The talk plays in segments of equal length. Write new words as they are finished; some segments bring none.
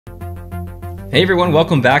Hey everyone,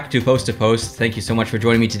 welcome back to Post to Post. Thank you so much for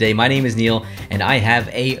joining me today. My name is Neil, and I have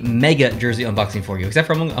a mega jersey unboxing for you, except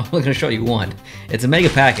for I'm only going to show you one. It's a mega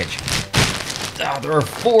package. There are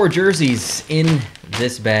 4 jerseys in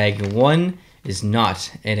this bag. One is not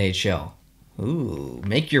NHL. Ooh,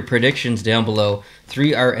 make your predictions down below.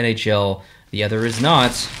 3 are NHL, the other is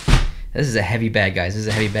not. This is a heavy bag, guys. This is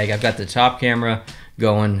a heavy bag. I've got the top camera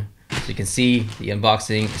going, so you can see the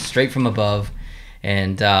unboxing straight from above.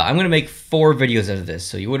 And I'm going to make 4 videos out of this.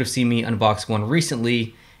 So you would have seen me unbox one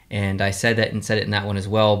recently, and I said it in that one as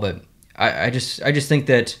well. But I just think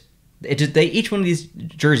that each one of these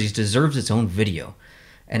jerseys deserves its own video.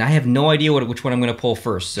 And I have no idea which one I'm going to pull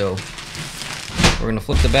first. So we're going to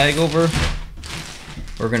flip the bag over.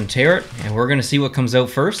 We're going to tear it, and we're going to see what comes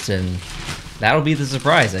out first. And that'll be the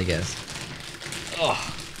surprise, I guess.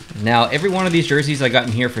 Ugh. Now, every one of these jerseys I got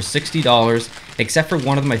in here for $60, except for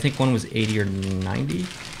one of them. I think one was 80 or 90,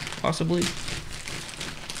 possibly.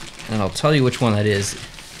 And I'll tell you which one that is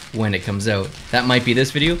when it comes out. That might be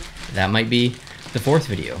this video. That might be the 4th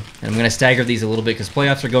video. And I'm going to stagger these a little bit because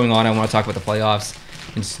playoffs are going on. I want to talk about the playoffs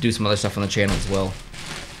and just do some other stuff on the channel as well.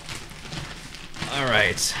 All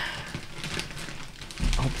right.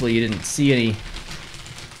 Hopefully you didn't see any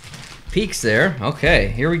peaks there. Okay,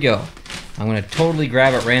 here we go. I'm going to totally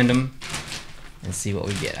grab at random and see what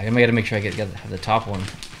we get. I gotta make sure I have the top one.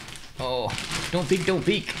 Oh, don't peek, don't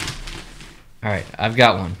peek. All right, I've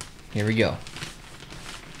got one. Here we go.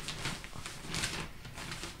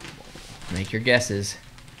 Make your guesses.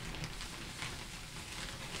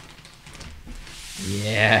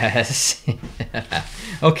 Yes.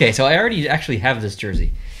 Okay, so I already actually have this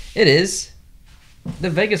jersey. It is the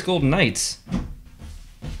Vegas Golden Knights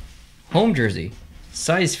home jersey,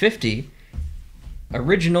 size 50.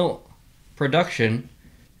 Original production.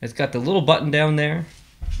 It's got the little button down there.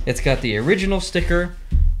 It's got the original sticker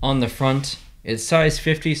on the front. It's size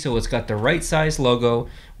 50, so it's got the right size logo,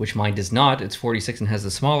 which mine does not. It's 46 and has the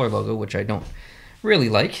smaller logo, which I don't really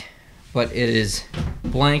like. But it is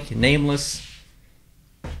blank, nameless,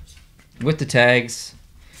 with the tags.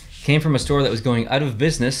 Came from a store that was going out of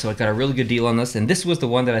business, so I got a really good deal on this. And this was the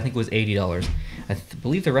one that I think was $80. I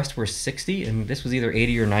believe the rest were $60, and this was either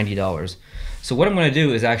 $80 or $90. So what I'm going to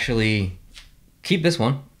do is actually keep this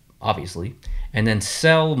one, obviously, and then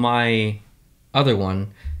sell my other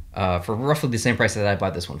one for roughly the same price that I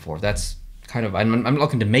bought this one for. That's kind of, I'm not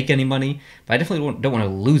looking to make any money, but I definitely don't want to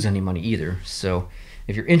lose any money either. So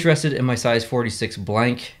if you're interested in my size 46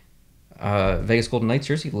 blank Vegas Golden Knights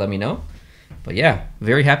jersey, let me know. But yeah,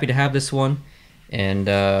 very happy to have this one and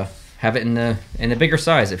have it in the bigger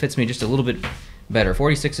size. It fits me just a little bit better.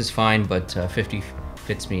 46 is fine, but 50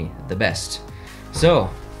 fits me the best. So,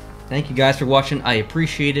 thank you guys for watching. I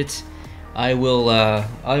appreciate it. I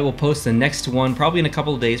will post the next one probably in a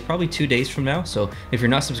couple of days, probably 2 days from now. So if you're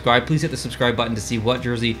not subscribed, please hit the subscribe button to see what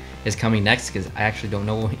jersey is coming next, because I actually don't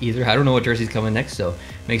know either. I don't know what jersey is coming next, so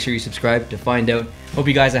make sure you subscribe to find out. Hope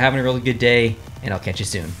you guys are having a really good day, and I'll catch you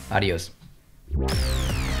soon. Adios.